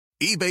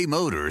eBay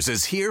Motors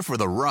is here for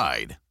the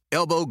ride.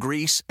 Elbow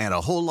grease and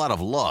a whole lot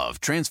of love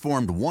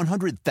transformed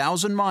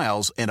 100,000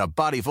 miles and a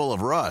body full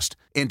of rust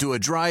into a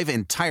drive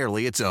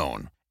entirely its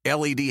own.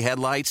 LED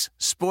headlights,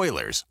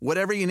 spoilers,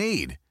 whatever you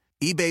need.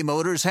 eBay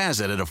Motors has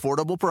it at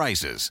affordable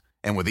prices.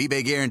 And with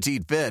eBay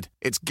Guaranteed Fit,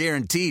 it's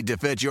guaranteed to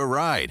fit your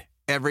ride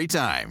every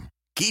time.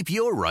 Keep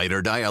your ride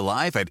or die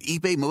alive at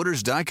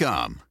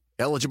ebaymotors.com.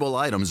 Eligible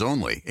items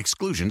only.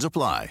 Exclusions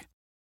apply.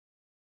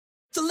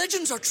 The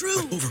legends are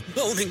true.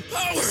 Overwhelming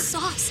power! The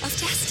sauce of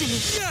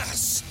destiny.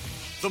 Yes!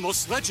 The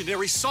most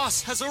legendary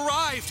sauce has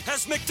arrived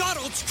as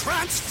McDonald's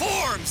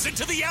transforms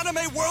into the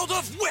anime world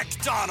of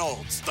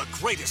WickDonald's. The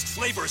greatest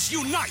flavors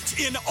unite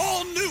in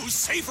all new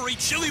savory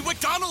chili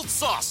McDonald's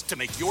sauce to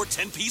make your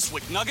 10-piece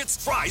Wick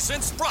Nuggets, fries,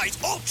 and Sprite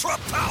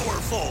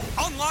ultra-powerful.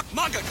 Unlock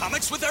manga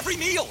comics with every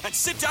meal and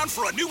sit down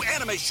for a new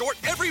anime short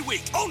every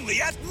week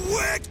only at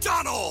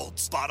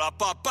WickDonald's.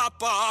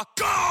 Ba-da-ba-ba-ba,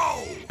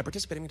 go! At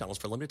participating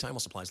McDonald's for a limited time while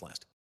supplies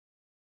last.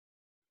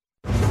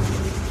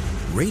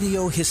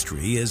 Radio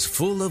history is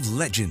full of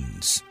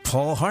legends.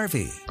 Paul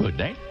Harvey. Good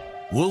day.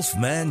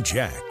 Wolfman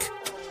Jack.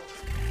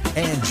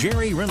 And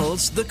Jerry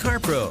Reynolds, the car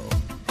pro.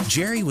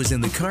 Jerry was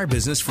in the car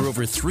business for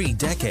over 3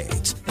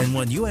 decades and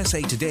won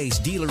USA Today's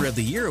Dealer of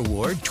the Year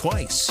award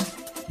twice.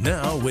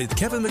 Now, with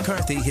Kevin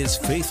McCarthy, his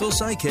faithful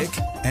sidekick,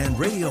 and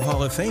Radio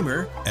Hall of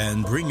Famer,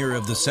 and bringer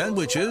of the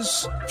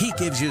sandwiches, he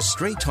gives you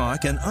straight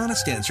talk and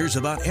honest answers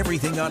about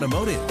everything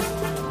automotive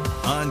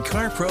on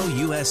CarPro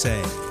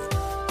USA.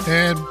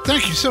 And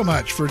thank you so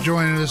much for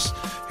joining us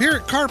here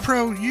at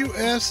CarPro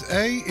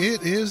USA.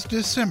 It is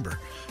December,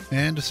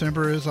 and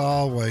December is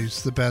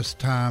always the best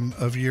time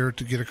of year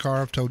to get a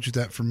car. I've told you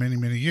that for many,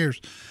 many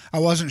years. I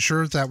wasn't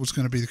sure if that was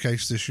going to be the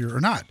case this year or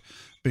not,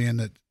 being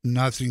that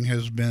nothing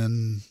has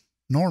been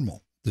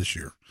normal this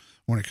year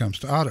when it comes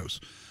to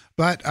autos.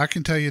 But I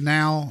can tell you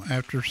now,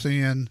 after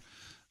seeing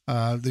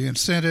the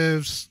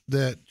incentives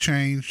that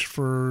changed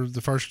for the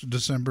 1st of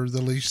December,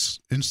 the lease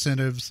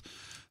incentives,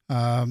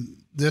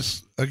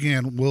 this,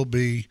 again, will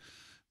be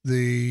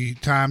the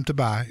time to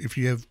buy if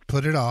you have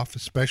put it off,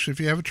 especially if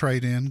you have a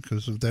trade-in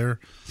because of their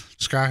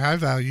sky-high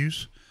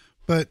values.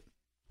 But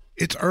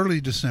it's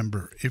early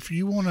December. If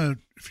you want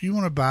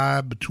to buy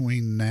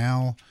between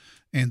now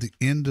and the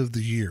end of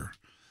the year,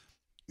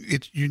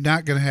 you're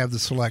not going to have the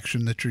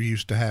selection that you're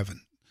used to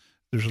having.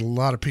 There's a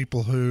lot of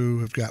people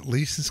who have got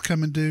leases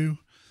coming due.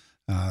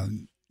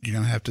 You're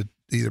going to have to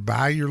either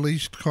buy your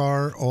leased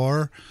car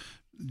or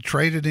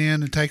trade it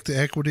in and take the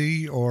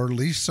equity or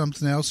lease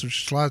something else. There's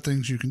just a lot of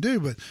things you can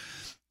do. But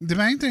the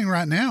main thing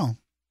right now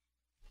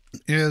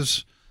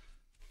is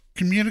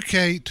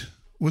communicate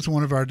with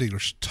one of our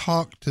dealers.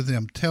 Talk to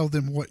them. Tell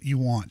them what you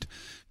want.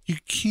 You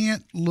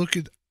can't look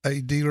at a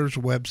dealer's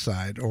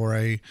website or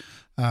a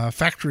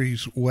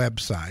factory's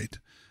website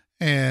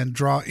and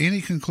draw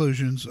any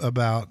conclusions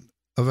about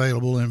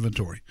available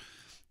inventory.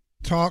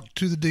 Talk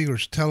to the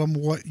dealers. Tell them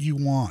what you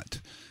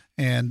want,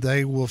 and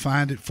they will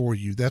find it for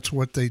you. That's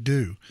what they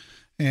do.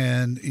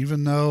 And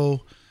even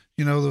though,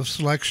 the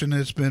selection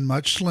has been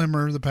much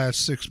slimmer the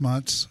past 6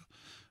 months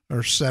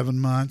or 7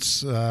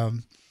 months,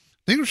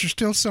 dealers are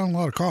still selling a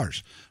lot of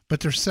cars, but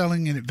they're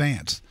selling in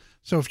advance.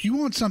 So if you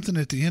want something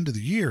at the end of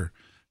the year,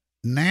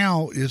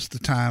 now is the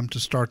time to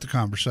start the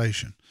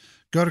conversation.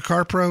 Go to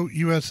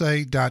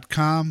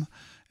carprousa.com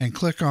and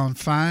click on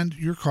Find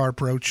Your Car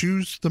Pro.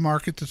 Choose the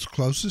market that's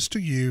closest to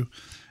you.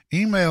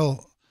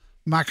 Email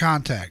my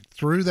contact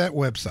through that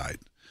website.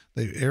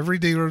 Every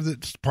dealer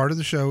that's part of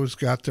the show has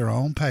got their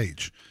own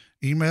page.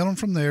 Email them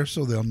from there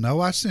so they'll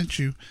know I sent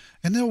you,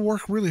 and they'll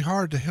work really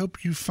hard to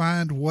help you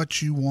find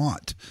what you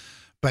want.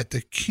 But they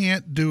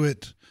can't do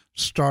it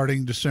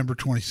starting December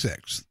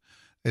 26th.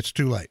 It's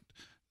too late.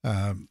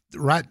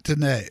 Right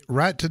today,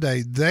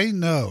 they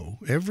know,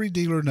 every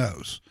dealer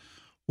knows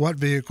what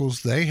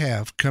vehicles they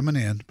have coming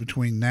in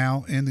between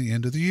now and the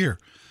end of the year.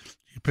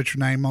 You put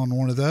your name on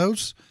one of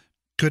those.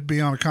 Could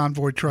be on a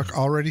convoy truck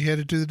already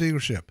headed to the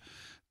dealership.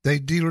 They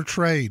dealer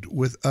trade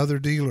with other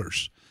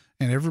dealers,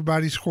 and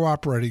everybody's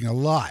cooperating a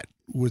lot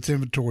with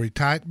inventory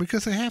tight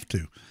because they have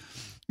to.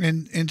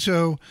 And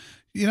so,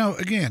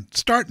 again,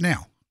 start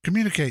now.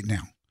 Communicate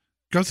now.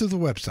 Go through the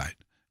website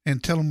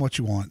and tell them what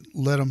you want.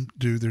 Let them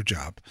do their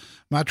job.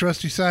 My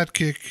trusty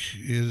sidekick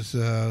is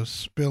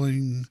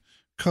spilling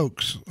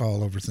Cokes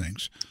all over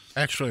things.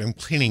 Actually, I'm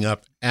cleaning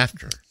up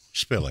after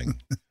spilling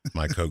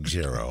my Coke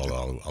Zero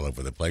all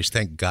over the place.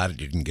 Thank God it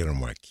didn't get on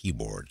my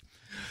keyboard.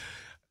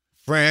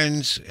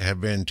 Friends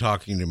have been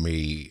talking to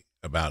me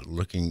about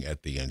looking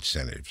at the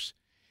incentives,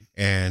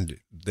 and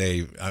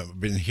I've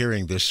been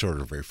hearing this sort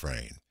of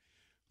refrain.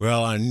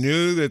 Well, I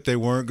knew that they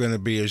weren't going to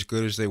be as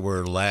good as they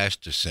were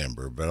last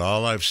December, but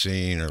all I've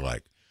seen are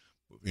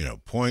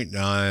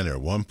 0.9 or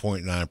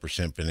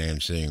 1.9%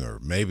 financing, or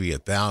maybe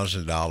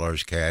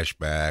 $1,000 cash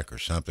back or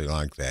something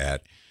like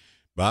that.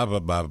 Blah, blah,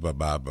 blah, blah,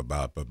 blah, blah,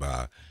 blah, blah,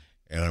 blah.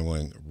 And I'm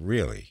going,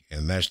 really?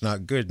 And that's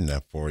not good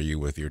enough for you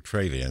with your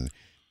trade-in.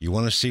 You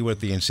want to see what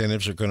the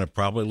incentives are going to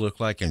probably look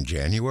like in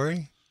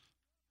January?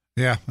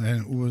 Yeah,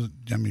 and we're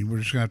just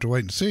going to have to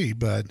wait and see.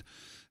 But,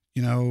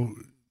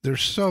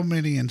 there's so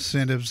many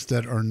incentives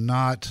that are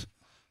not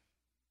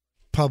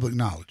public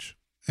knowledge.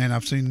 And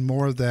I've seen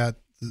more of that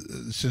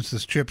since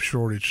this chip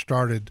shortage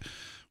started,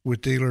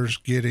 with dealers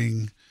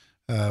getting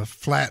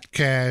flat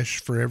cash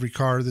for every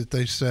car that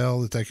they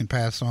sell that they can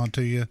pass on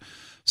to you.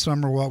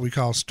 Some are what we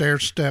call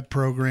stair-step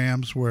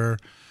programs, where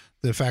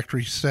the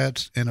factory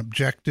sets an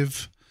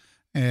objective,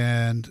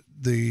 and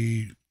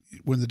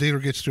when the dealer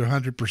gets to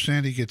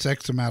 100%, he gets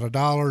X amount of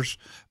dollars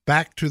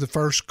back to the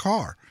first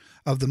car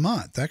of the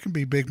month. That can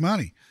be big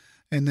money.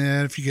 And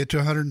then if you get to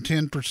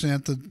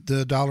 110%,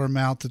 the dollar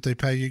amount that they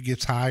pay you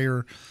gets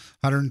higher.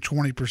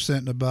 120%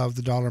 and above,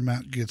 the dollar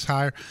amount gets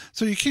higher.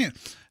 So you cannot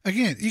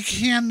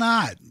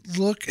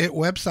look at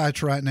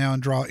websites right now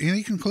and draw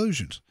any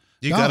conclusions.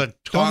 You got to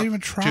talk don't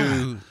even try.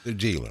 to the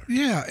dealer.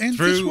 Yeah, and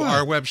through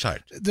our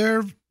website.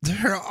 They're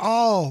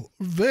all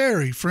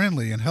very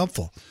friendly and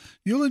helpful.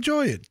 You'll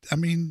enjoy it. I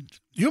mean,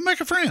 you'll make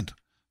a friend.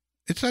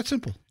 It's that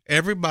simple.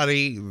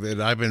 Everybody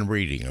that I've been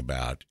reading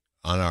about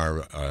on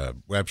our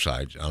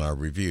website, on our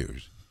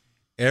reviews,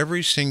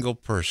 every single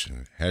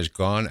person has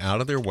gone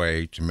out of their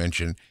way to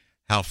mention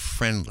how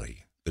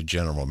friendly the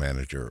general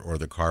manager or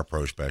the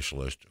CarPro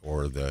specialist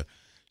or the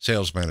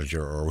sales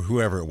manager or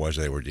whoever it was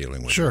they were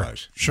dealing with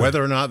was. Sure.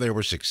 Whether or not they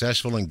were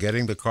successful in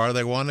getting the car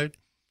they wanted,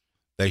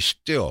 they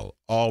still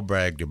all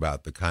bragged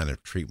about the kind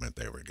of treatment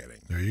they were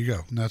getting. There you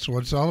go. And that's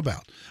what it's all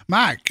about.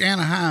 Mike,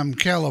 Anaheim,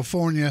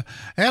 California.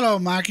 Hello,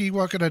 Mikey.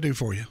 What can I do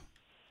for you?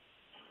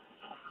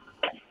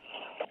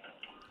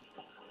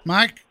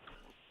 Mike,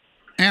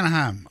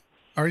 Anaheim,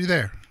 are you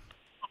there?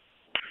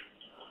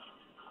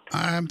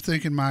 I'm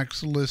thinking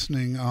Mike's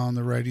listening on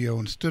the radio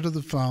instead of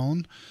the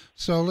phone.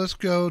 So let's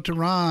go to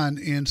Ron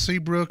in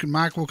Seabrook, and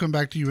Mike, we'll come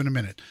back to you in a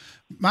minute.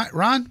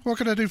 Ron, what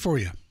can I do for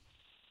you?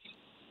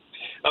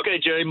 Okay,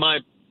 Jerry, my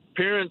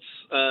parents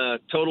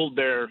totaled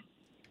their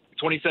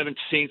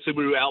 2017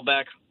 Subaru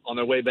Outback on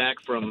their way back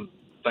from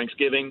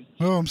Thanksgiving.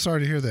 Oh, I'm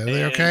sorry to hear that. Are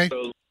they okay?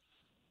 So,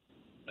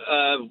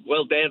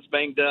 well, Dad's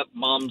banged up.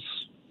 Mom's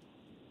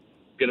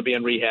going to be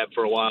in rehab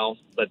for a while,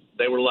 but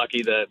they were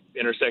lucky. The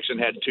intersection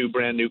had 2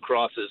 brand new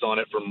crosses on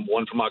it,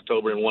 one from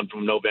October and one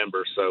from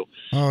November. So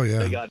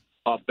they got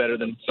off better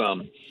than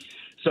some.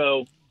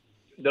 So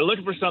they're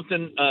looking for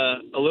something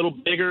a little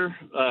bigger,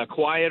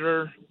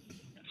 quieter,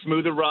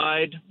 smoother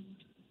ride.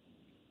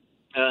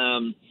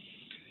 Mom's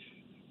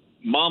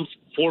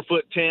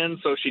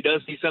 4'10", so she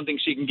does need something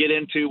she can get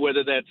into,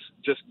 whether that's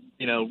just,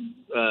 a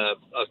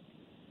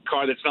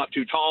car that's not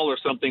too tall or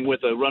something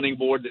with a running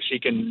board that she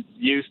can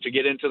use to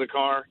get into the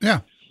car.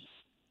 Yeah.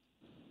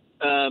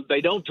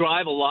 They don't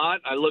drive a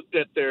lot. I looked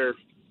at the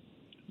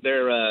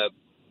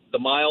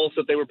miles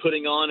that they were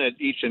putting on at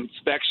each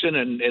inspection,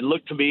 and it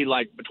looked to me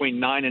like between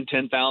 9,000 and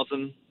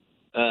 10,000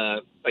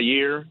 a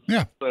year.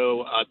 Yeah.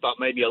 So I thought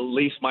maybe a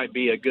lease might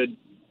be a good.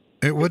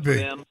 It would be.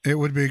 Them. It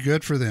would be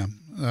good for them.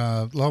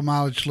 Low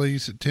mileage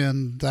lease at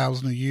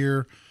 10,000 a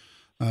year.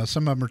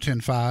 Some of them are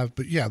 10.5,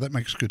 but yeah, that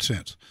makes good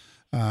sense.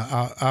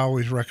 I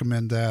always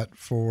recommend that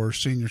for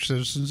senior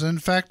citizens. In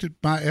fact, at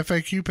my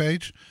FAQ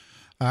page,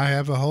 I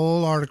have a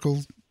whole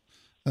article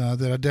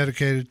that I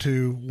dedicated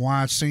to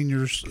why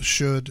seniors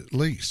should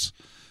lease.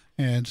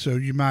 And so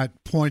you might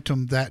point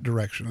them that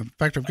direction. In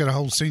fact, I've got a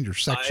whole senior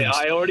section.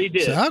 I already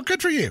did. So,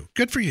 good for you.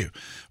 Good for you.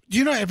 Do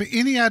you have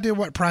any idea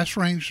what price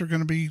range they're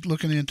going to be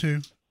looking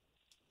into?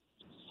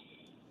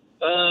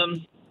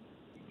 I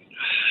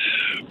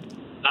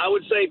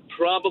would say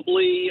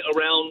probably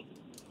around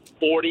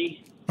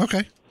 40.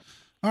 Okay.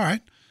 All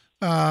right.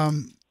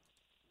 And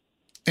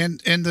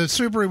the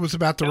Subaru was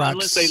about the right.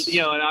 Unless they,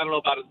 and I don't know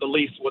about the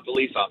lease, what the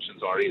lease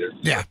options are either.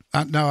 Yeah.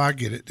 No, I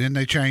get it. And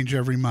they change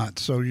every month.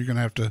 So you're going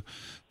to have to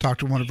talk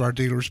to one of our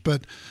dealers.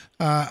 But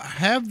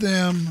have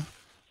them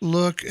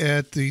look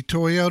at the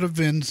Toyota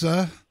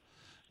Venza.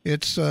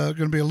 It's going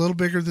to be a little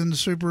bigger than the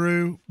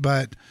Subaru,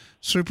 but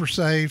super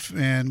safe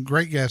and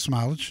great gas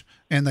mileage.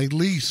 And they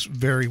lease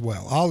very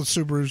well. All the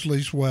Subarus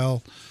lease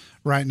well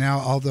right now,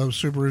 although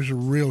Subarus are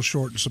real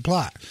short in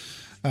supply.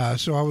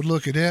 So I would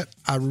look at it.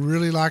 I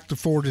really like the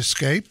Ford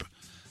Escape.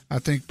 I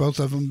think both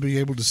of them be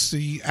able to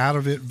see out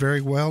of it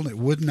very well, and it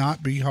would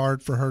not be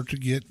hard for her to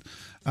get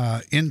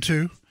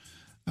into.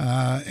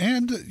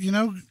 And,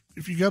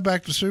 if you go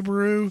back to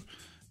Subaru,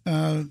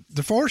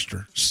 the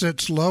Forester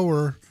sits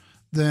lower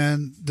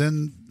than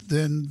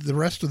the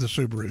rest of the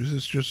Subarus.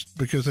 It's just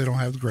because they don't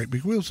have the great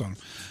big wheels on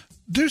them.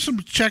 Do some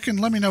checking.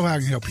 Let me know how I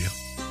can help you.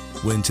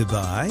 When to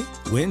buy,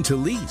 when to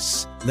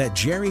lease. Let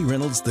Jerry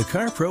Reynolds, the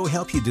Car Pro,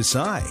 help you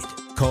decide.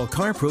 Call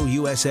CarPro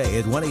USA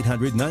at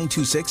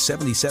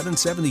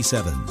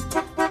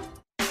 1-800-926-7777.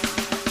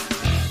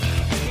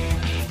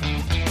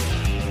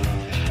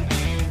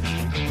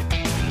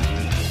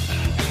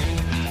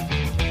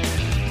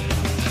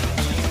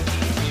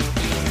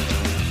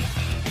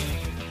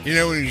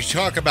 When you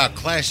talk about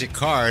classic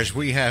cars,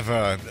 we have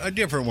a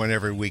different one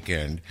every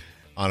weekend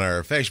on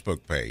our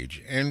Facebook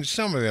page, and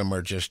some of them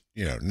are just,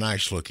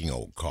 nice-looking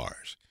old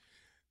cars.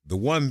 The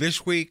one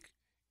this week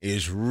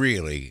is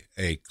really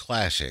a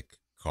classic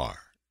car,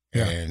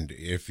 and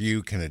if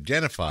you can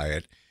identify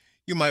it,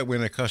 you might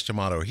win a custom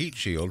auto heat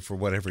shield for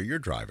whatever you're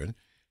driving.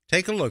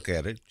 Take a look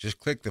at it. Just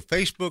click the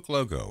Facebook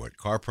logo at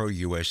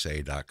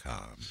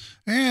carprousa.com.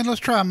 And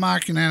let's try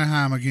Mike in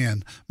Anaheim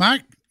again.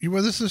 Mike, you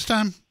with us this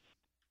time?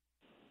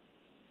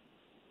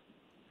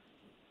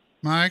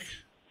 Mike?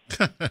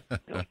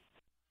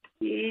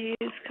 He's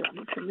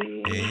coming to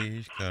me.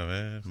 He's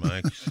coming.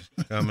 Mike's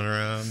coming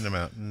around the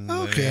mountain.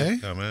 Okay.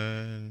 He's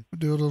coming. We'll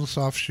do a little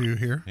soft shoe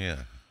here.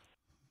 Yeah.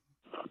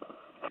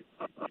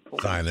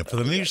 Sign up for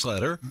the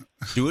newsletter.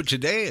 Do it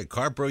today at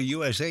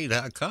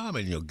carprousa.com,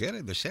 and you'll get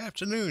it this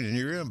afternoon in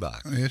your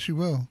inbox. Yes, you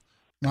will.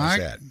 How's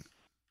Mike? that?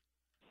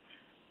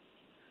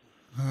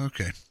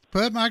 Okay.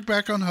 Put Mike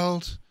back on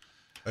hold.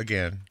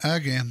 Again.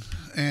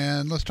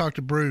 And let's talk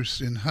to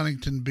Bruce in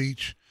Huntington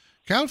Beach,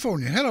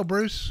 California. Hello,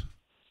 Bruce.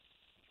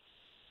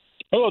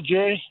 Hello,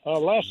 Jerry.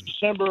 Last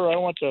December, I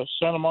went to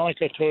Santa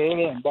Monica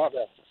Toyota and bought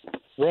a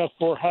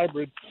RAV4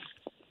 hybrid,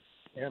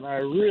 and I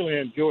really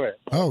enjoy it.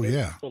 Oh,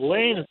 yeah. The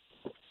lane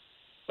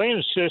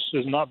assist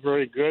is not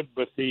very good,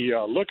 but the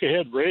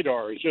look-ahead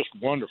radar is just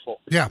wonderful.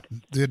 Yeah,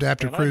 the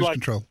adaptive And cruise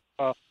control.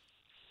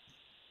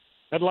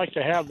 I'd like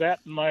to have that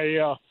in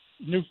my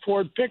new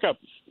Ford pickup.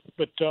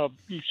 But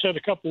you said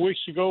a couple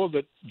weeks ago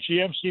that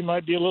GMC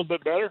might be a little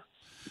bit better.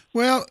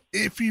 Well,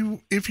 if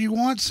you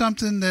want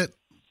something that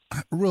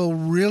will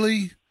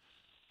really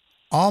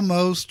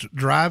almost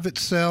drive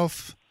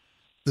itself,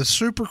 the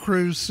Super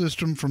Cruise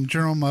system from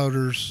General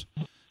Motors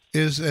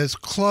is as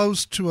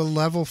close to a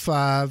level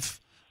 5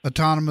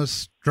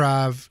 autonomous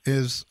drive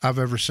as I've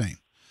ever seen.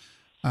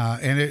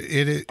 And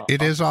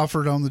it is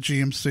offered on the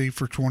GMC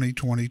for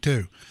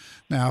 2022.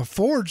 Now,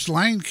 Ford's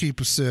lane keep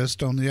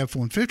assist on the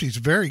F-150 is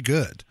very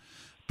good,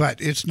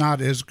 but it's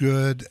not as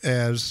good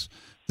as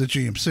the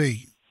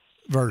GMC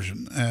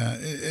version,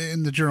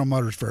 in the General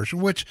Motors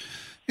version, which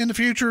in the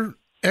future,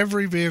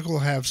 every vehicle will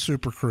have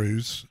Super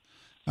Cruise.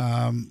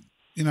 I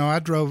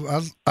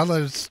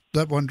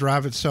let one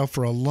drive itself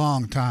for a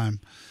long time,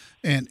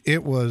 and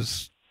it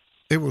was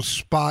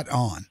spot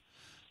on.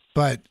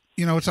 But,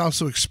 it's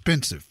also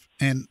expensive,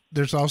 and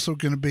there's also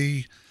going to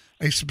be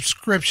a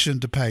subscription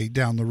to pay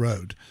down the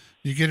road.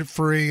 You get it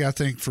free, I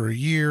think, for a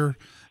year,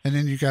 and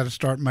then you got to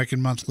start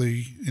making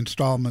monthly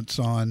installments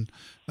on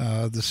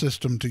the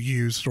system to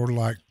use, sort of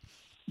like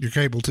your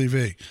cable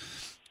TV.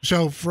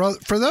 So for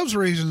those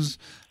reasons,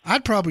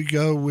 I'd probably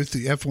go with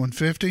the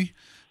F-150.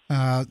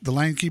 The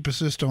lane keep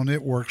assist on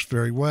it works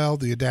very well.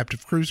 The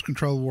adaptive cruise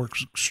control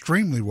works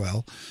extremely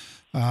well.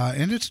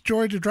 And it's a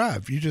joy to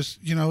drive. You just,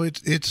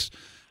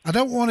 I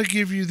don't want to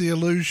give you the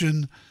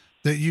illusion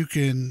that you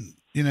can,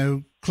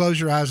 close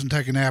your eyes and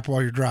take a nap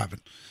while you're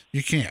driving.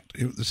 You can't.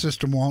 The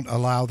system won't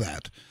allow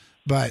that.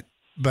 But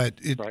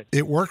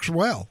it works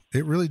well.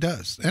 It really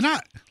does. And I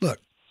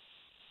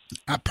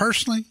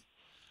personally,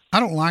 I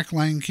don't like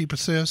lane keep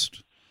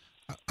assist.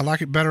 I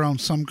like it better on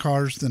some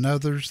cars than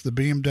others. The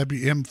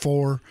BMW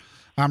M4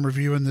 I'm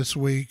reviewing this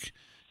week,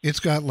 it's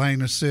got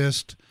lane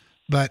assist,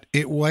 but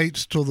it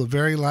waits till the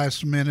very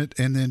last minute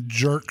and then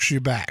jerks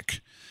you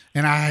back.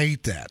 And I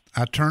hate that.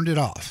 I turned it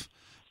off.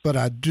 But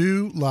I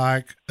do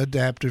like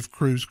adaptive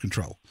cruise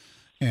control.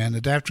 And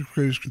adaptive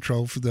cruise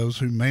control, for those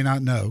who may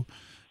not know,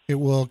 it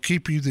will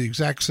keep you the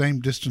exact same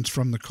distance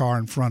from the car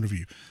in front of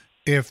you.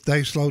 If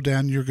they slow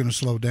down, you're going to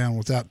slow down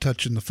without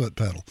touching the foot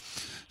pedal.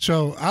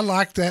 So I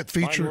like that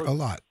feature a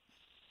lot.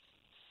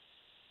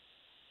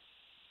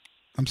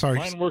 I'm sorry.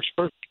 Mine works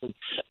perfectly.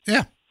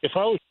 Yeah. If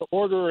I was to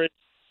order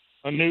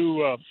a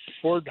new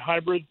Ford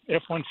hybrid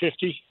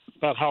F-150,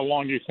 about how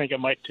long do you think it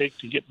might take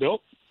to get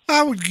built?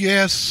 I would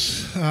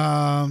guess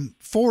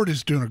Ford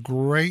is doing a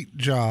great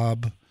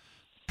job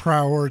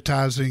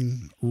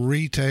prioritizing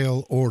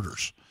retail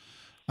orders.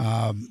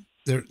 In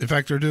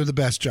fact, they're doing the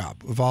best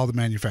job of all the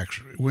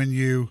manufacturers. When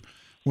you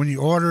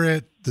order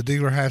it, the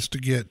dealer has to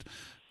get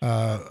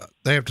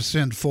they have to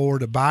send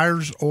Ford a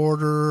buyer's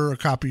order, a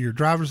copy of your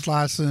driver's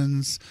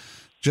license,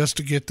 just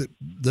to get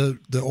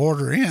the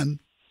order in.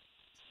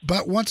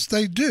 But once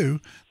they do,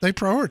 they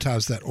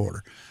prioritize that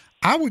order.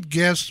 I would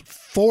guess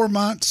 4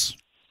 months.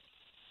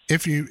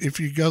 If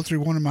you go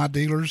through one of my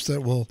dealers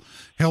that will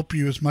help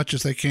you as much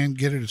as they can,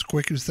 get it as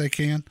quick as they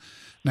can.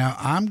 Now,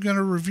 I'm going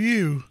to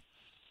review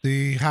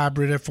the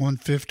hybrid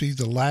F-150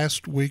 the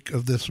last week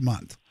of this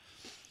month.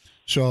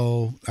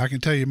 So I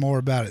can tell you more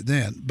about it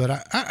then.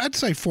 But I'd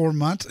say 4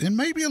 months and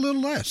maybe a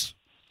little less.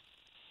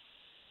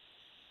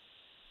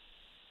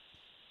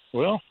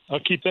 Well, I'll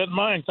keep that in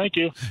mind. Thank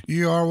you.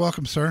 You are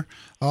welcome, sir.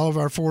 All of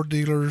our Ford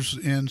dealers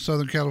in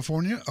Southern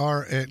California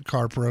are at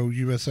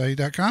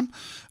carprousa.com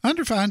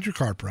under Find Your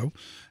CarPro.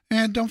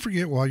 And don't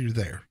forget, while you're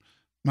there,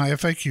 my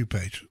FAQ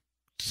page.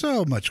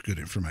 So much good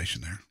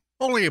information there.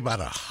 Only about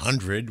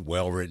 100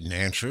 well-written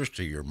answers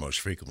to your most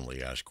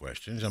frequently asked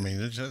questions. I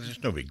mean,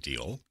 it's no big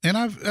deal. And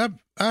I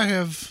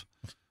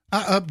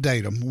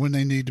update them when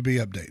they need to be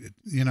updated.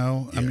 Yeah.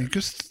 I mean,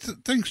 because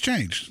things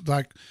change.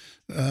 Like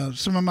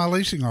some of my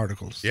leasing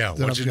articles. Yeah,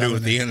 what you do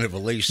at the end of a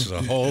lease is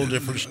a whole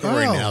different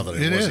story now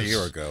than it was a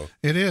year ago.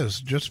 It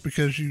is. Just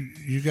because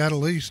you got a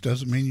lease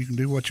doesn't mean you can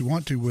do what you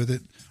want to with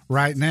it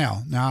right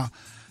now. Now,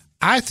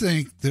 I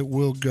think that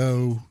we'll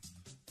go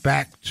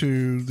back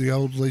to the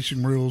old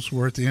leasing rules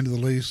where at the end of the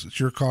lease, it's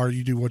your car,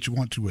 you do what you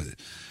want to with it.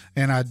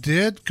 And I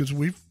did, because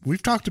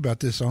we've talked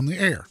about this on the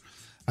air.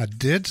 I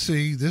did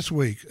see this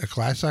week a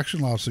class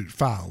action lawsuit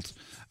filed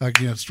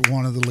against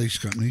one of the lease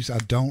companies. I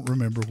don't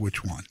remember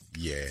which one.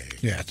 Yeah.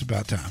 Yeah, it's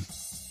about time.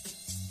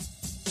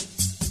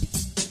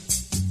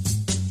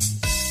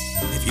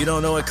 If you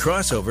don't know a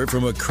crossover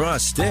from a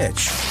cross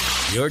stitch,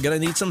 you're going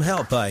to need some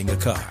help buying a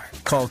car.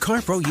 Call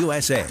CarPro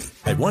USA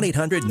at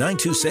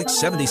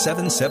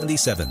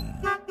 1-800-926-7777.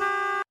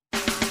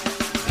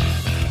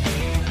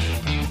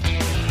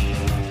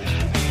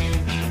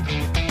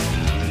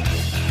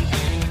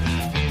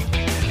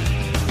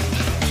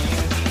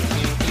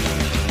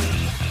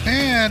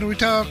 And we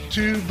talked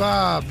to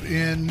Bob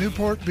in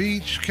Newport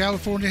Beach,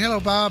 California. Hello,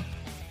 Bob.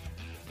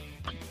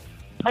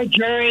 Hi,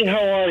 Jerry. How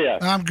are you?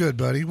 I'm good,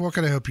 buddy. What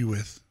can I help you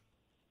with?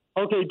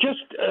 Okay,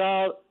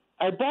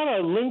 I bought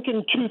a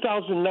Lincoln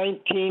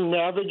 2019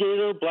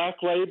 Navigator Black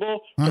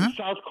Label from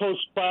South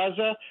Coast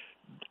Plaza,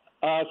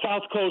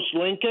 South Coast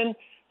Lincoln.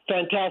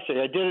 Fantastic.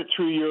 I did it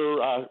through your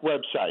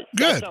website.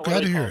 Good.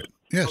 Glad to hear it.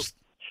 Yes.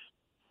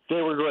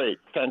 They were great.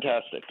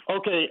 Fantastic.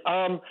 Okay,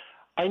 I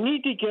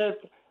need to get,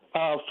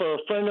 for a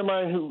friend of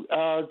mine who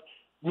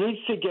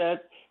needs to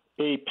get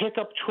a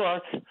pickup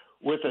truck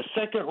with a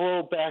second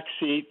row back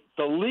seat,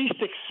 the least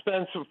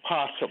expensive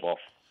possible.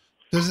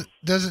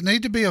 Does it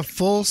need to be a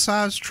full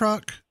size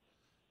truck?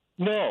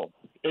 No,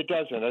 it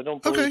doesn't. I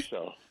don't believe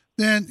so.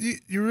 Then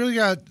you really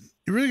got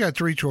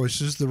three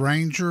choices: the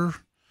Ranger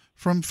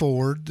from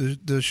Ford,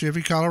 the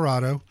Chevy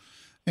Colorado,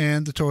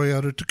 and the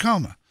Toyota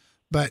Tacoma.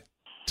 But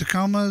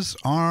Tacomas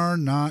are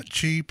not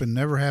cheap and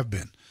never have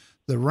been.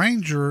 The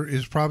Ranger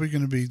is probably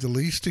going to be the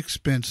least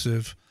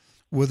expensive,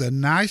 with a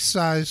nice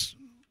size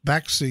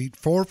back seat,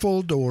 4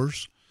 full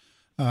doors.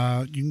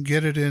 You can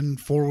get it in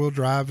 4-wheel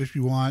drive if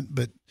you want,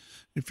 but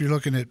if he's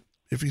looking at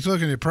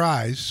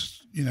price,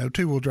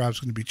 2-wheel drive is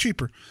going to be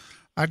cheaper.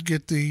 I'd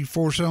get the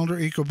 4-cylinder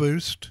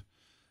EcoBoost,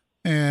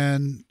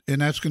 and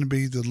that's going to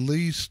be the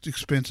least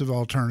expensive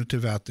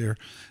alternative out there.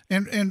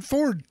 And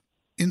Ford,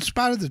 in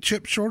spite of the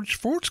chip shortage,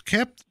 Ford's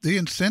kept the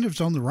incentives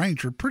on the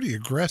Ranger pretty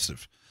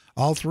aggressive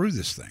all through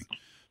this thing.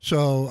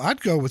 So I'd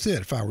go with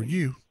it if I were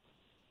you.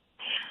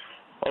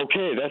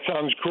 Okay, that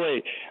sounds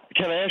great.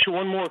 Can I ask you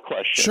one more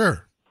question?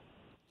 Sure.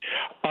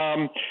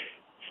 I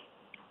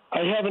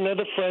have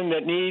another friend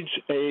that needs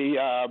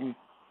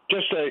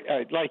just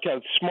a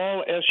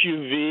small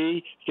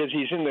SUV because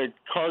he's in the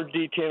car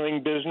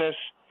detailing business,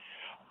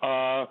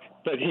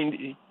 but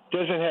he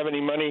doesn't have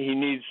any money. He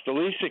needs the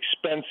least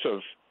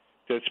expensive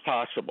that's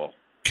possible.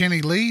 Can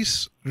he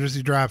lease, or does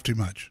he drive too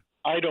much?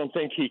 I don't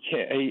think he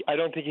can. I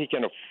don't think he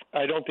can.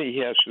 I don't think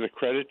he has the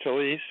credit to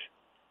lease.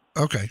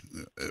 Okay,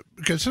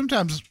 because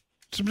sometimes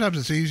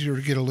it's easier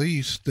to get a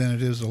lease than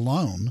it is a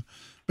loan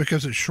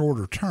because it's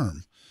shorter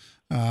term.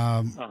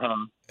 And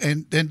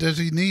does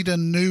he need a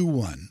new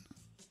one?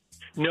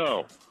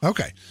 No.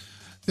 Okay,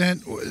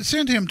 then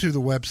send him to the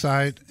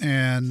website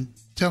and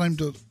tell him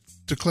to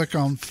click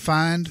on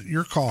Find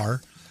Your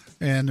Car,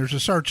 and there's a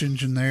search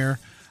engine there.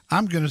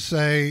 I'm going to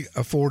say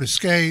a Ford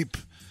Escape,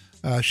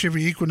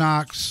 Chevy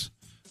Equinox,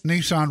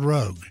 Nissan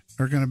Rogue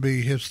are going to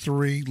be his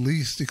 3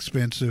 least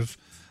expensive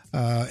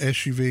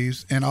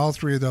SUVs, and all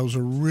 3 of those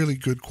are really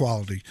good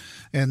quality,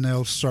 and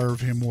they'll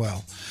serve him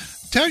well.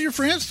 Tell your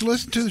friends to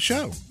listen to the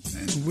show,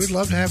 and we'd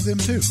love to have them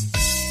too.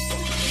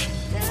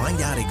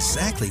 Find out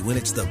exactly when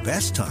it's the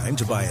best time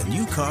to buy a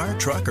new car,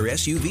 truck, or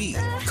SUV.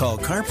 Call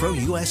CarPro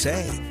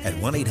USA at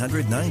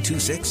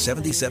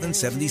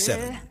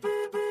 1-800-926-7777.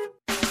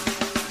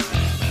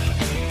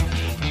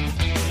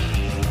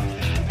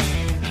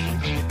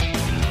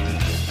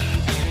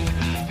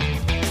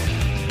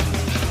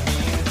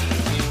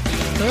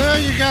 Well,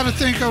 you got to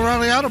thank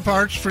O'Reilly Auto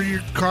Parts for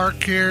your car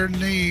care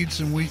needs,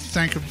 and we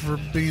thank them for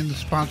being the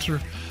sponsor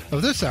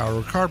of this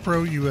hour,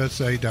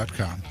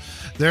 CarProUSA.com.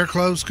 They're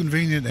close,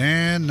 convenient,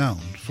 and known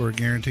for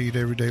guaranteed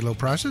everyday low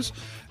prices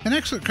and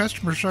excellent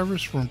customer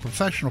service from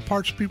professional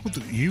parts people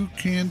that you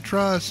can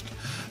trust.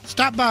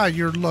 Stop by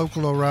your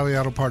local O'Reilly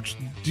Auto Parts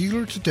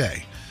dealer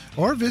today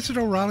or visit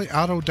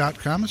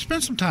O'ReillyAuto.com and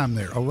spend some time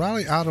there.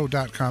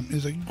 O'ReillyAuto.com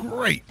is a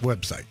great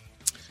website.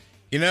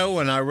 You know,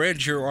 when I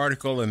read your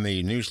article in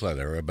the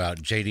newsletter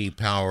about J.D.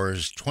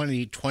 Power's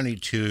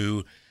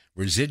 2022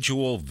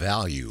 Residual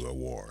Value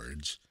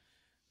Awards,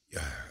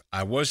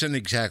 I wasn't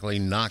exactly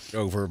knocked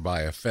over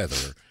by a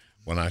feather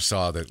when I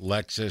saw that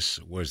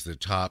Lexus was the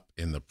top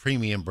in the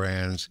premium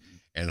brands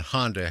and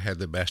Honda had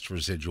the best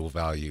residual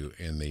value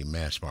in the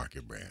mass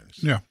market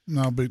brands. Yeah,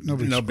 no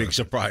big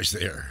surprise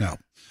there. No.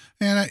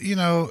 And,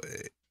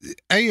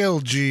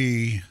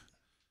 ALG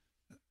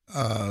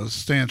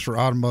stands for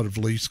Automotive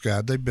Lease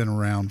Guide. They've been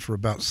around for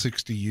about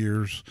 60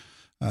 years.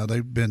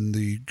 They've been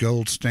the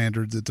gold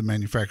standard that the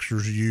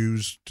manufacturers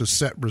use to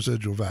set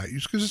residual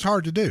values because it's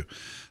hard to do.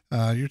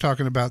 You're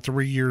talking about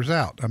 3 years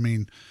out. I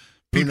mean,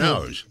 who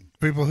knows?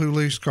 People who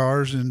leased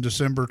cars in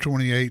December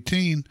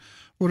 2018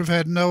 would have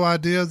had no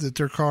idea that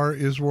their car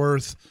is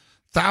worth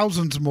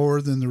thousands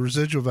more than the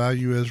residual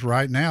value is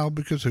right now,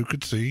 because who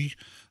could see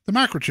the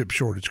microchip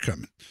shortage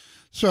coming?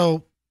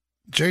 So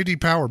J.D.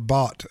 Power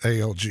bought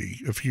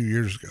ALG a few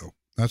years ago.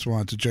 That's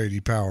why it's a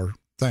J.D. Power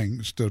thing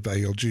instead of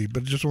ALG.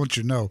 But I just want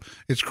you to know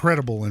it's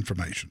credible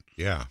information.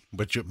 Yeah,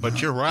 but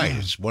you're right.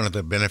 It's one of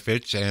the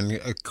benefits, and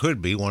it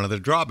could be one of the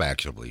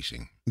drawbacks of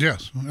leasing.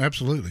 Yes,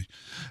 absolutely.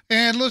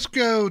 And let's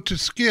go to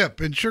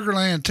Skip in Sugar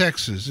Land,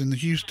 Texas, in the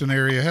Houston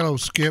area. Hello,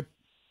 Skip.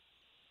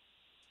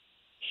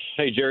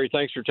 Hey, Jerry,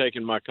 thanks for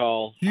taking my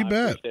call. You bet.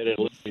 I appreciate it.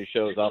 I listen to your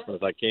show as often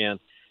as I can.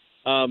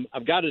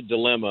 I've got a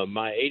dilemma.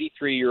 My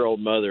 83-year-old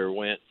mother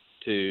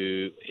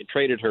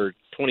traded her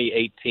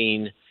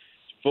 2018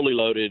 fully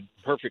loaded,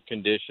 perfect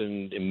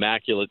condition,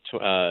 immaculate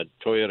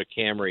Toyota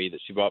Camry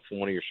that she bought from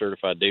one of your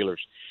certified dealers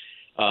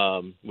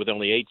with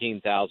only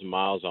 18,000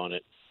 miles on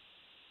it,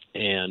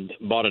 and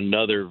bought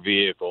another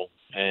vehicle.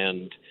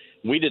 And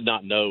we did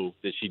not know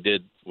that she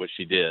did what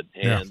she did.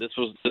 And this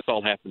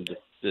all happened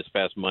this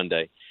past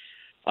Monday.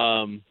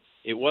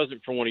 It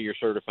wasn't from one of your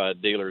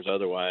certified dealers.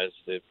 Otherwise,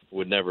 it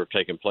would never have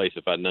taken place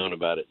if I'd known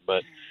about it.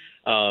 But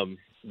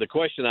the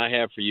question I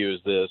have for you is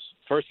this.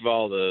 First of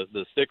all,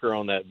 the sticker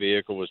on that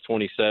vehicle was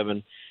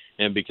 $27,000,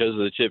 and because of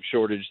the chip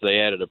shortage, they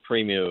added a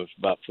premium of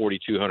about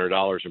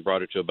 $4,200 and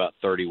brought it to about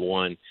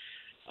 $31,000.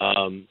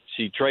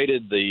 She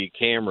traded the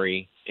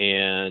Camry,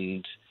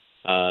 and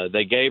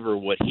they gave her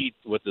what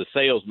the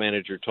sales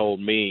manager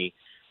told me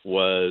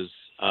was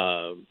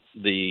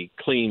the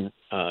clean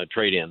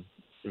trade-in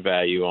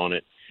value on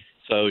it.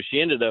 So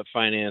she ended up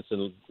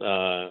financing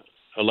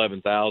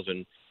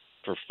 $11,000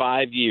 for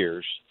 5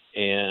 years,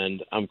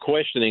 and I'm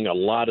questioning a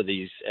lot of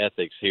these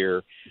ethics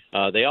here.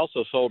 They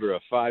also sold her a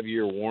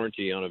 5-year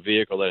warranty on a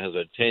vehicle that has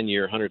a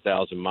 10-year,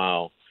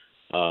 100,000-mile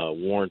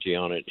warranty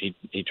on it.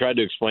 He tried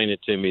to explain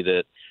it to me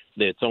that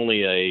it's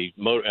only a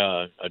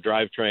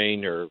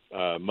drivetrain or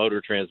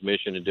motor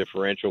transmission and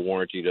differential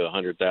warranty to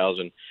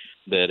 100,000.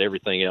 That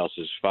everything else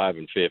is 5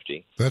 and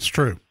 50. That's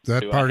true.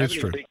 That part is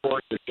true.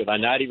 Should I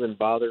not even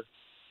bother?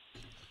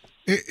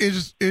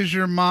 Is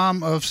your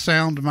mom of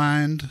sound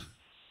mind?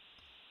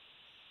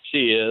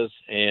 She is,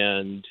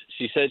 and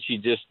she said she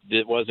just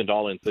wasn't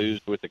all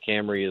enthused with the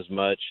Camry as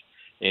much.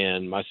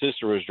 And my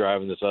sister was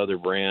driving this other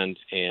brand,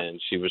 and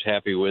she was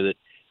happy with it.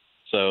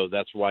 So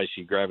that's why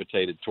she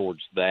gravitated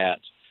towards that.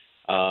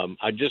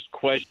 I just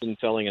question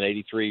selling an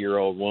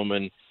 83-year-old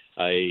woman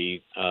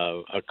a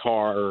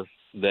car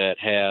that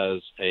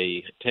has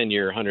a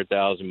 10-year,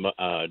 100,000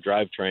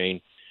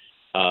 drivetrain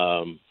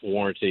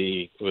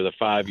warranty with a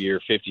 5-year,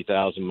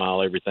 50,000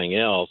 mile everything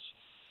else,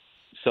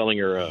 selling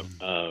her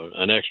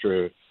an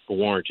extra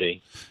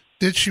warranty.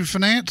 Did she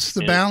finance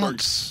the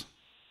balance?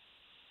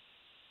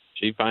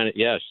 She financed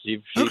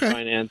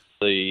financed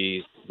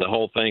the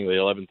whole thing, the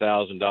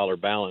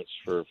 $11,000 balance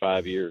for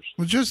 5 years.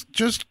 Well,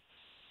 just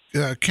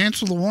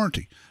cancel the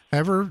warranty.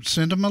 Have her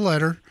send them a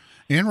letter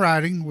in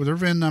writing with her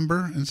VIN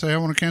number and say, I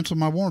want to cancel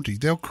my warranty.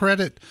 They'll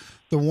credit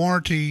the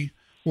warranty,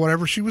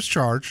 whatever she was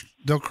charged,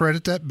 they'll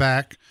credit that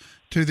back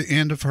to the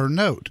end of her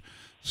note.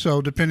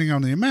 So depending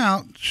on the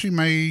amount, she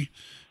may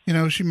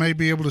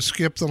be able to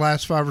skip the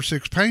last 5 or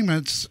 6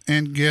 payments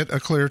and get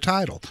a clear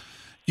title.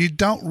 You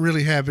don't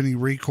really have any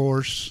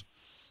recourse,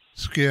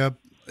 Skip,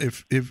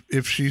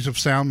 if she's of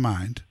sound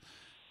mind.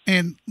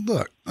 And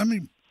look, let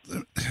me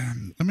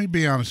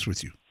be honest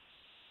with you.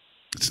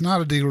 It's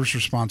not a dealer's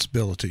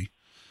responsibility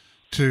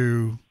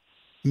to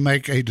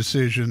make a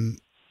decision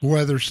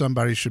whether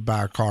somebody should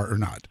buy a car or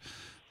not.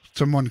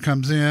 Someone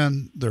comes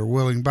in, they're a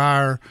willing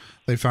buyer,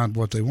 they find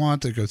what they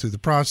want, they go through the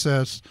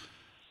process.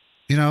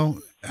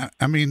 You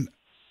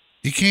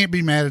can't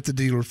be mad at the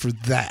dealer for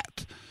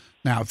that.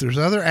 Now, if there's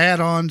other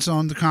add-ons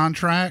on the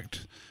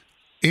contract,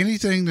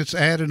 anything that's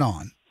added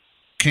on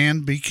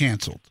can be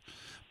canceled,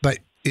 but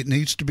it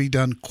needs to be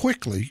done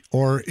quickly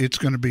or it's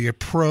going to be a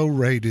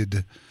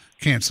prorated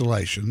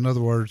cancellation. In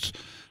other words,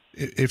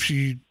 if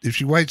she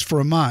waits for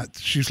a month,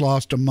 she's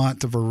lost a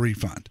month of her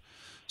refund.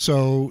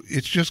 So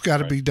it's just got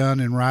to be done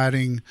in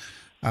writing,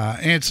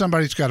 and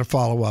somebody's got to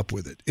follow up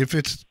with it. If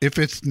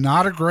it's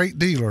not a great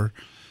dealer,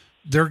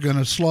 they're going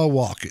to slow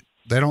walk it.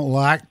 They don't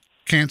like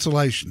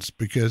cancellations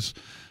because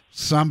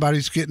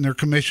somebody's getting their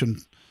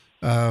commission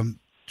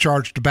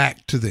charged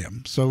back to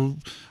them. So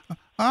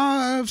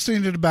I've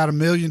seen it about 1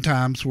 million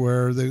times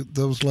where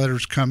those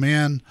letters come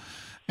in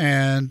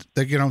and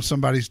they get on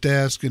somebody's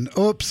desk and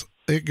oops,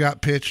 it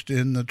got pitched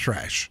in the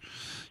trash.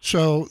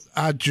 So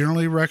I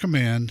generally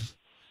recommend,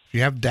 if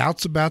you have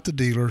doubts about the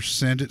dealer,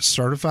 send it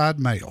certified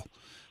mail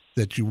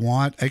that you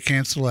want a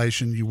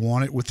cancellation, you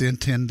want it within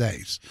 10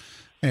 days,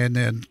 and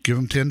then give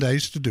them 10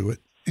 days to do it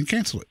and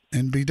cancel it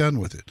and be done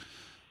with it.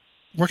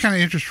 What kind of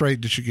interest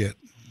rate did you get?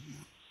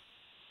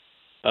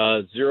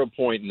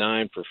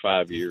 0.9 for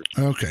 5 years.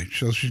 Okay,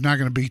 so she's not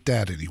going to beat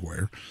that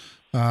anywhere.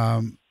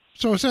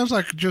 So it sounds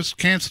like just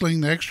canceling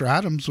the extra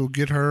items will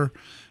get her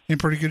in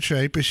pretty good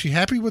shape. Is she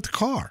happy with the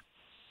car?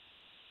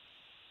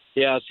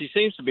 Yeah, she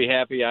seems to be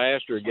happy. I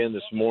asked her again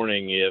this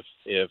morning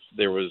if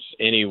there was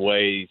any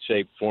way,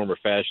 shape, form, or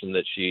fashion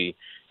that she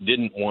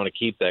didn't want to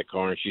keep that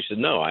car, and she said,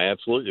 no, I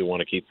absolutely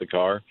want to keep the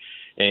car.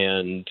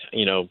 And,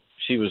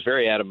 she was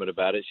very adamant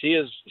about it. She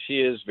is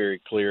very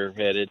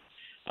clear-headed.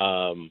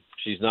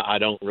 She's not. I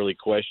don't really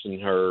question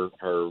her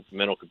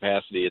mental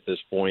capacity at this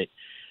point.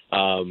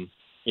 I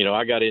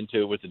got into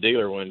it with the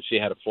dealer when she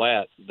had a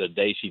flat.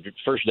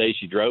 First day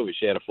she drove it,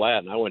 she had a flat,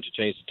 and I went to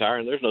change the tire,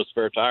 and there's no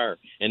spare tire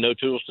and no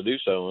tools to do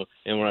so.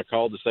 And when I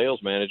called the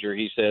sales manager,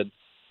 he said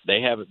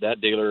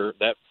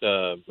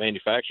that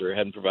manufacturer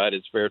hadn't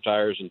provided spare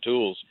tires and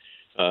tools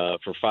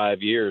for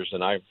 5 years,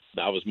 and I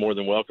was more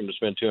than welcome to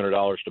spend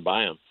 $200 to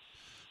buy them.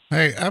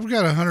 Hey, I've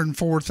got a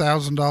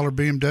 $104,000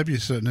 BMW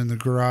sitting in the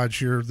garage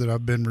here that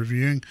I've been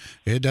reviewing.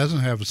 It doesn't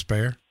have a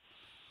spare.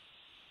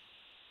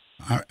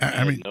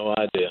 I mean, no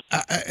idea.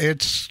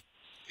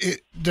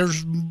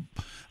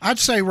 I'd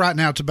say right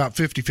now it's about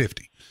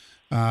 50-50.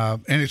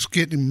 And it's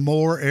getting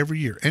more every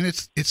year. And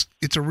it's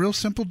a real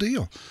simple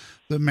deal.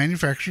 The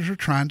manufacturers are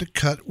trying to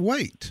cut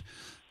weight.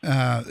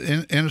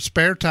 And a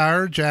spare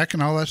tire, jack,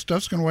 and all that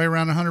stuff's going to weigh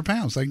around 100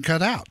 pounds. They can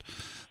cut out.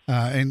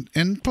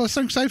 And plus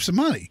they can save some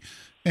money.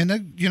 And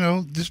then,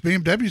 this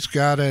BMW's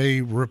got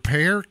a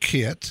repair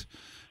kit.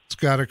 It's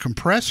got a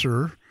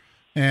compressor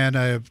and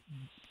a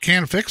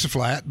can of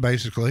Fix-A-Flat,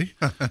 basically.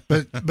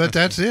 but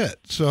that's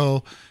it.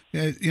 So,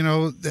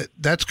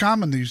 that's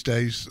common these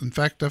days. In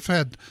fact,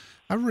 I've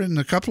written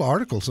a couple of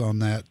articles on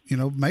that.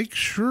 Make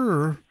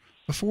sure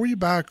before you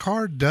buy a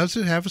car, does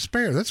it have a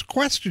spare? That's a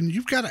question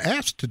you've got to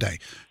ask today.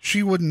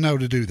 She wouldn't know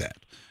to do that.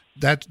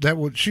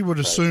 She would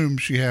assume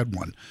she had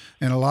one,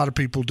 and a lot of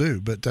people do,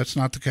 but that's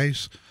not the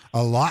case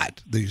a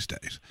lot these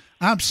days.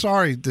 I'm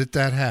sorry that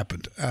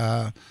happened.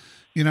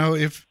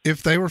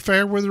 If they were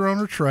fair with their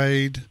owner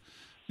trade,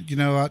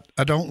 I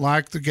don't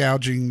like the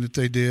gouging that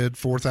they did,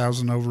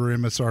 $4,000 over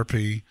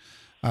MSRP.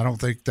 I don't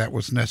think that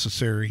was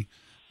necessary.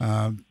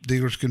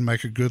 Dealers can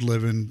make a good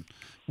living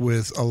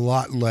with a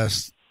lot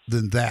less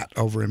than that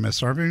over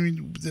MSRP. I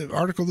mean, the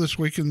article this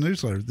week in the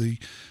newsletter, the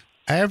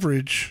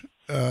average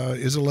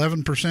is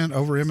 11%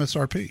 over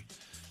MSRP,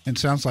 and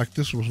sounds like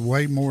this was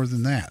way more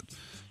than that.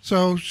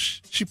 So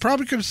she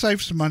probably could have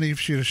saved some money if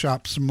she'd have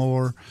shopped some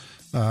more.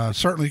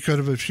 Certainly could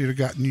have if she'd have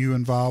gotten you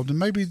involved, and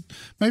maybe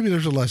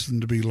there's a lesson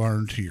to be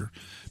learned here.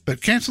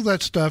 But cancel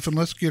that stuff and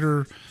let's get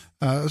her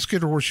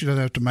where she doesn't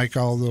have to make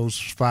all those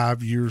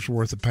 5 years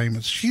worth of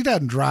payments. She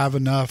doesn't drive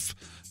enough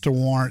to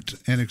warrant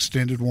an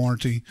extended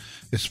warranty,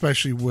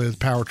 especially with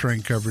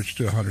powertrain coverage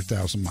to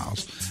 100,000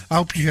 miles. I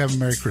hope you have a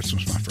Merry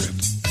Christmas, my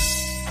friend.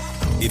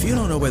 If you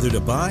don't know whether to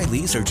buy,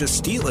 lease, or just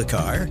steal a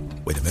car,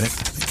 wait a minute,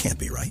 it can't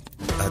be right.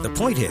 The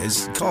point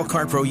is, call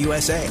CarPro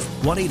USA,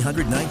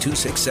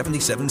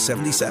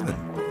 1-800-926-7777.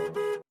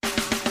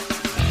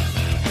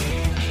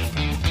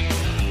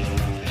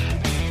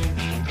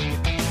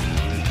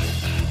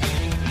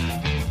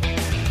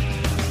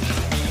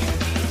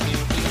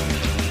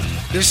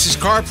 This is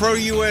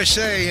CarPro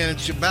USA, and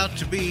it's about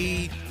to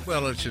be,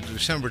 it's a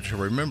December to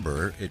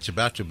remember. It's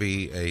about to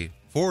be a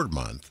Ford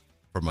month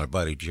for my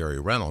buddy Jerry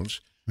Reynolds.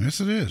 Yes,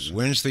 it is.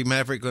 When's the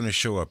Maverick going to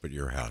show up at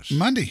your house?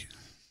 Monday.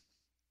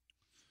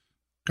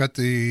 I've got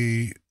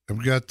the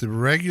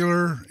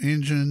regular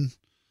engine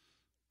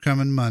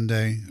coming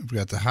Monday. I've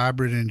got the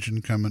hybrid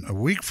engine coming a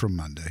week from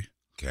Monday.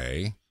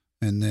 Okay.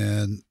 And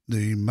then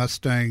the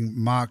Mustang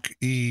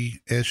Mach-E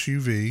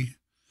SUV.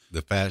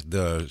 The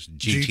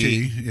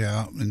GT.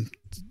 Yeah. And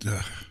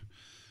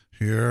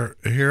here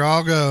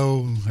I'll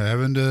go,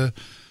 having to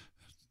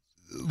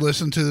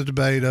listen to the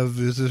debate of,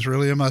 is this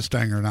really a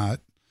Mustang or not?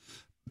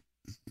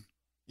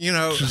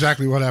 That's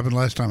exactly what happened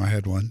last time I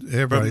had one.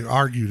 Everybody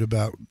argued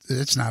about,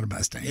 it's not a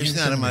Mustang. It's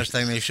not a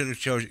Mustang. They should have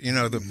chosen,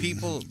 the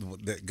people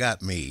that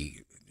got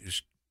me,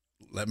 just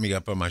let me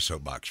up on my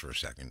soapbox for a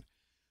second.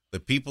 The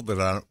people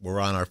that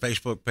were on our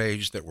Facebook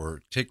page that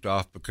were ticked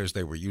off because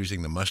they were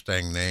using the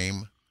Mustang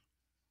name,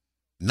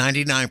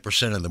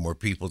 99% of them were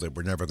people that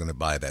were never going to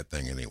buy that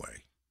thing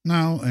anyway.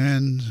 No,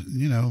 and,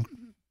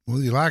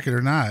 whether you like it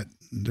or not,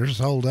 they're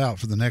sold out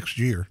for the next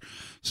year.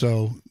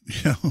 So,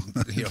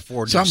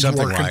 Ford did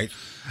something working. Right.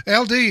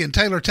 LD in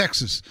Taylor,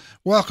 Texas.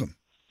 Welcome.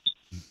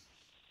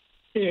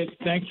 Hey,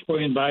 thanks for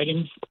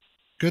inviting.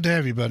 Good to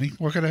have you, buddy.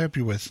 What can I help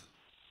you with?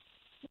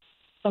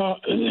 I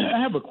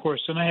have a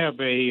question. I have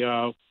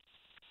a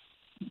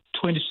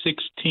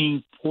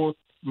 2016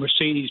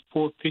 Mercedes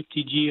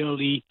 450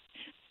 GLE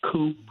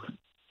Coupe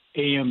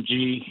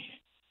AMG,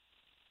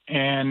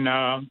 and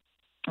I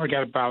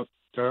got about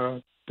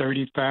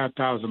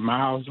 35,000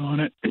 miles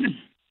on it.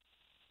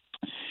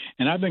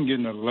 And I've been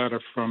getting a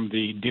letter from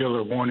the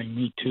dealer wanting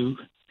me to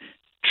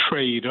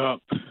trade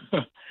up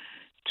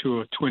to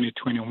a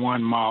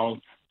 2021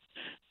 model.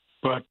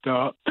 But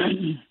I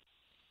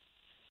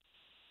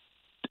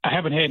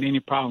haven't had any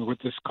problems with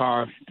this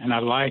car, and I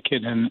like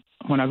it. And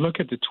when I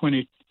look at the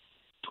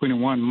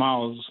 2021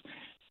 models,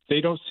 they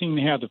don't seem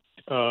to have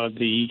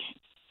the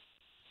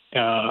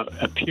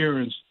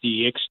appearance,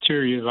 the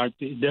exterior, like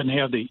it doesn't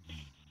have the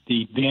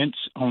vents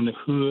on the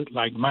hood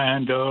like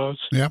mine does.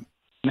 Yep.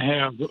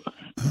 have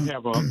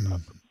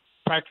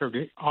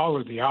practically all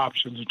of the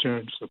options in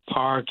terms of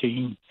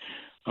parking,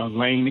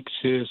 lane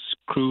assist,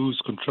 cruise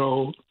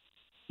control,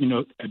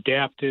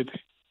 adaptive.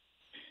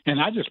 And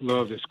I just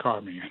love this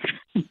car, man.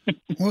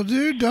 Well,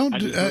 dude,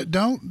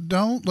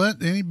 don't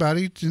let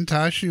anybody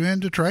entice you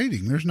into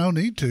trading. There's no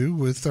need to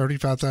with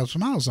 35,000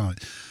 miles on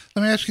it.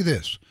 Let me ask you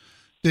this: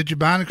 did you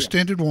buy an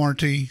extended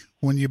warranty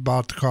when you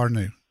bought the car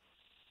new?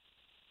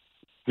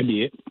 I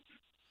did.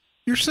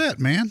 You're set,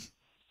 man.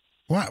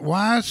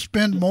 Why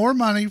spend more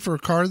money for a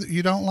car that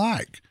you don't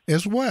like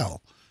as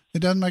well? It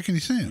doesn't make any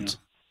sense.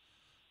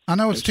 Yeah. I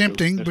know it's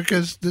tempting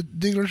because the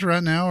dealers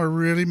right now are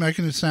really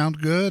making it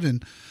sound good,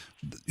 and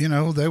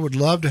they would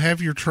love to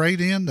have your trade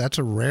in. That's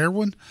a rare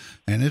one,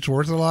 and it's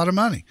worth a lot of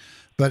money.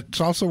 But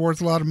it's also worth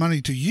a lot of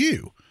money to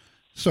you.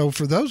 So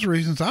for those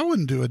reasons, I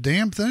wouldn't do a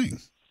damn thing.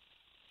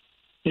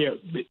 Yeah,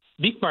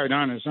 be quite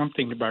honest, I'm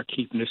thinking about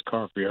keeping this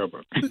car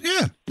forever.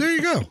 Yeah, there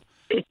you go.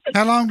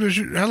 How long does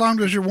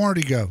your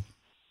warranty go?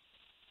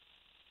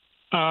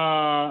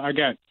 I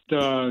got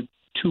 2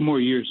 more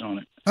years on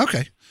it.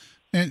 Okay,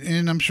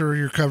 and I'm sure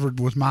you're covered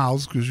with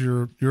miles because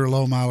you're a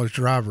low mileage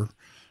driver.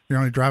 You're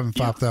only driving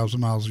 5,000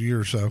 miles a year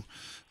or so.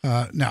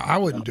 Now, I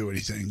wouldn't do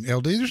anything,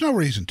 LD. There's no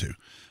reason to.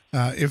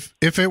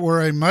 If it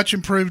were a much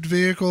improved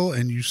vehicle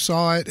and you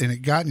saw it and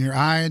it got in your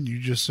eye and you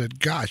just said,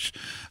 "Gosh,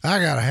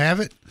 I gotta have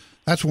it,"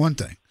 that's one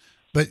thing.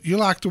 But you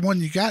like the one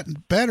you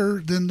got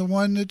better than the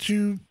one that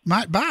you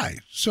might buy.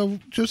 So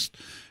just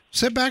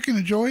sit back and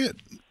enjoy it.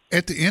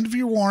 At the end of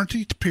your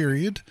warranty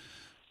period,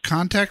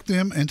 contact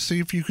them and see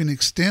if you can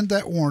extend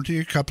that warranty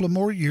a couple of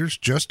more years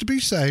just to be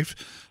safe,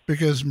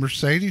 because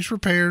Mercedes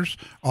repairs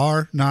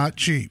are not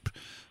cheap.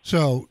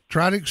 So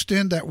try to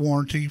extend that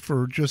warranty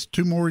for just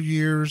 2 more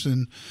years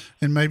and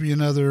maybe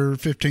another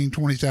 15,000,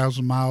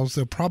 20,000 miles.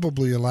 They'll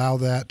probably allow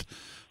that,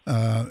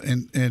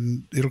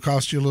 and it'll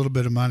cost you a little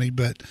bit of money.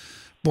 But,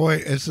 boy,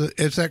 as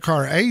that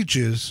car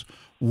ages,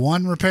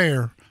 one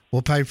repair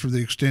will pay for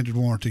the extended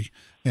warranty,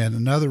 and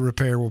another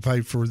repair will pay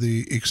for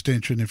the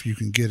extension if you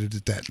can get it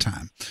at that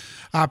time.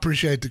 I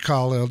appreciate the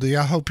call, LD.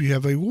 I hope you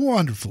have a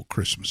wonderful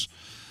Christmas.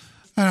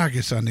 And I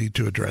guess I need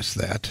to address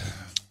that.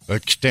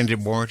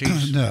 Extended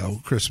warranties?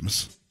 No,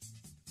 Christmas.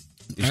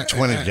 It's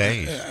 20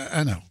 days.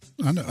 I know.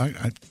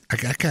 I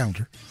got a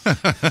calendar.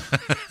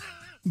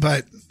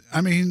 But,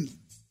 I mean,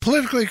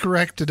 politically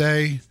correct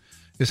today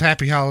is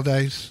happy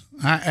holidays.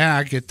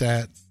 I get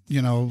that.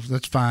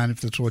 That's fine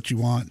if that's what you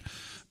want.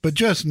 But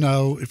just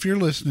know, if you're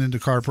listening to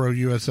CarPro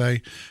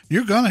USA,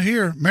 you're going to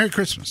hear Merry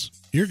Christmas.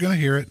 You're going to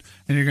hear it,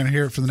 and you're going to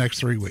hear it for the next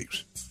 3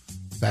 weeks.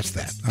 That's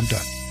that. I'm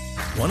done.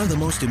 One of the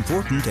most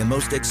important and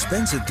most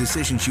expensive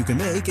decisions you can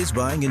make is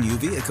buying a new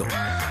vehicle.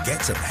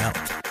 Get some help.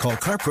 Call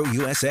CarPro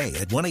USA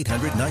at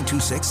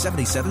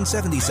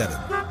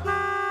 1-800-926-7777.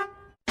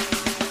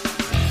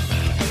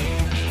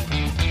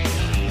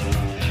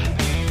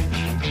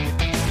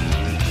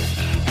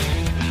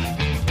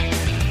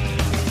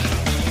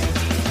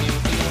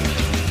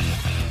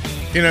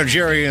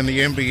 Jerry, in the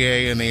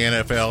NBA and the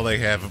NFL, they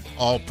have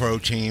all-pro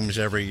teams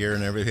every year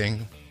and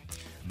everything.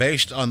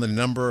 Based on the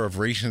number of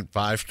recent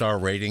 5-star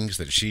ratings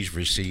that she's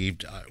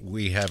received,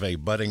 we have a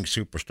budding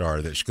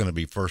superstar that's going to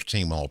be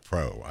first-team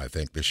All-Pro, I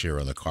think, this year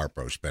on the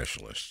CarPro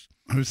Specialists.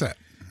 Who's that?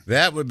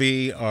 That would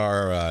be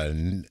our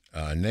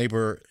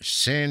neighbor,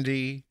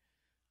 Sandy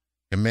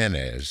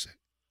Jimenez.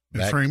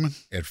 At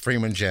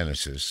Freeman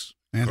Genesis.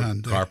 And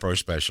Hyundai. CarPro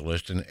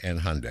Specialist and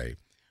Hyundai.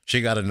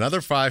 She got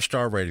another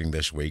 5-star rating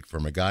this week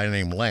from a guy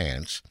named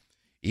Lance.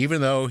 Even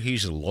though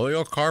he's a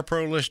loyal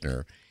CarPro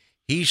listener,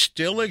 he's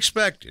still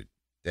expected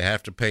to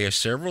have to pay a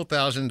several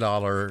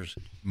 $1,000s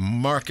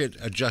market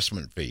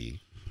adjustment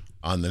fee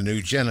on the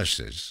new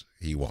Genesis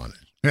he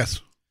wanted.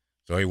 Yes.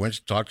 So he went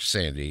to talk to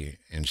Sandy,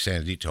 and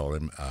Sandy told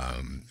him,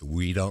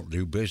 we don't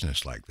do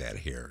business like that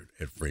here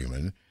at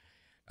Freeman.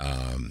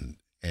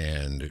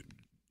 And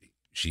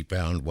she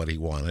found what he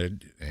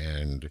wanted,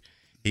 and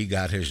he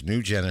got his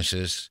new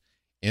Genesis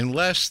in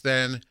less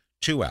than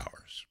 2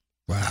 hours.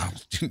 Wow.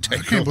 I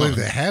can't believe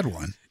they had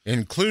one.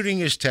 Including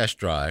his test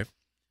drive,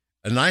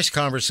 a nice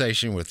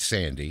conversation with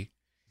Sandy,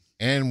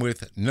 and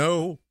with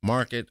no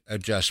market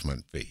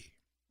adjustment fee.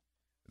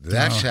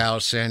 That's how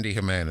Sandy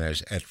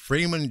Jimenez at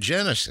Freeman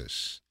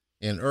Genesis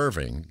in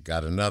Irving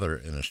got another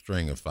in a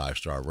string of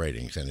 5-star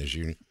ratings. And as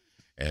you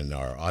and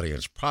our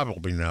audience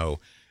probably know,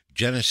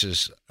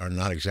 Genesis are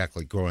not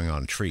exactly growing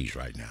on trees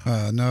right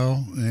now.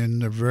 No,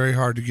 and they're very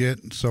hard to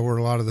get. So are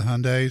a lot of the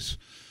Hyundais.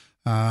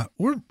 I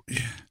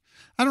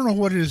don't know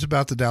what it is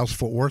about the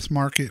Dallas-Fort Worth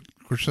market.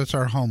 Of course, that's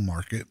our home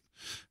market.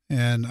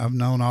 And I've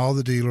known all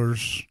the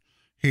dealers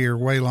here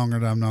way longer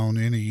than I've known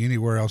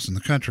anywhere else in the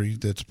country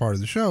that's part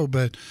of the show.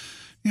 But,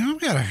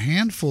 I've got a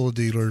handful of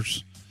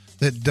dealers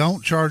that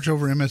don't charge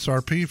over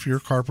MSRP if you're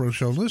a CarPro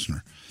Show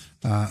listener.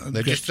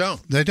 They just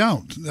don't. They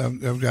don't.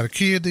 I've got a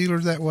Kia dealer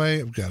that way.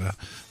 I've got a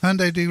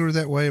Hyundai dealer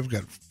that way. I've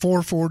got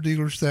 4 Ford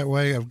dealers that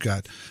way. I've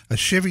got a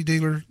Chevy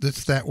dealer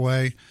that's that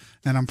way.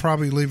 And I'm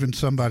probably leaving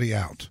somebody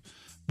out.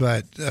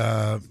 But,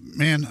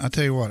 man, I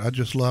tell you what, I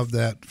just love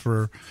that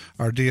for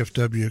our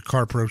DFW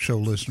Car Pro Show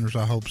listeners.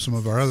 I hope some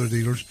of our other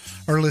dealers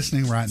are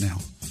listening right now.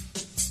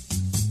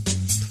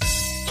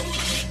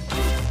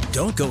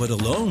 Don't go it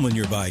alone when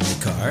you're buying a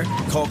car.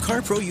 Call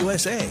CarPro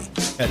USA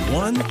at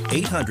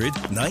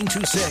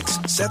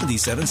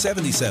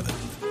 1-800-926-7777.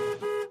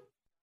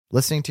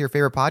 Listening to your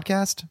favorite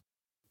podcast?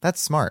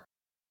 That's smart.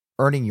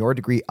 Earning your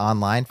degree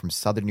online from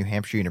Southern New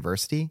Hampshire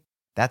University?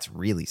 That's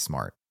really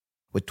smart.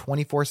 With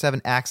 24/7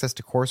 access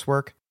to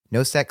coursework,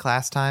 no set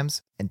class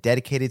times, and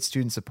dedicated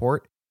student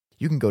support,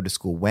 you can go to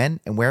school when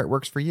and where it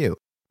works for you.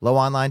 Low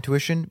online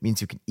tuition means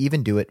you can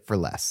even do it for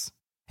less.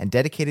 And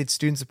dedicated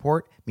student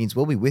support means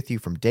we'll be with you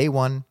from day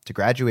one to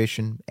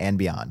graduation and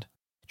beyond.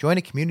 Join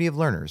a community of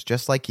learners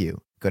just like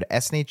you. Go to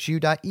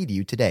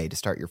snhu.edu today to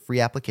start your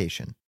free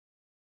application.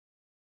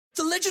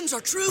 The legends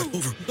are true.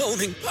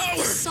 Overwhelming power!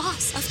 The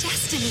sauce of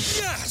destiny.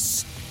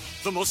 Yes!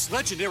 The most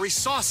legendary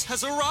sauce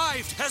has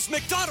arrived as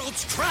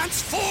McDonald's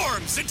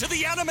transforms into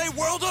the anime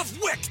world of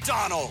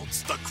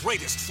WickDonald's. The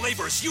greatest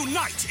flavors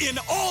unite in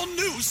all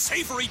new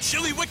savory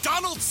chili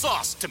McDonald's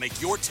sauce to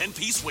make your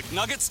 10-piece Wick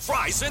Nuggets,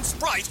 fries, and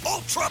Sprite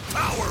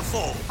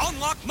ultra-powerful.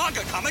 Unlock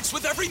manga comics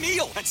with every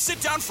meal and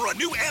sit down for a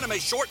new anime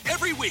short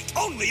every week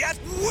only at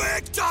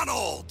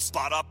WickDonald's.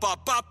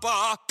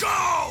 Ba-da-ba-ba-ba,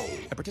 go!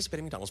 At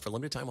participating McDonald's for a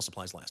limited time while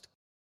supplies last.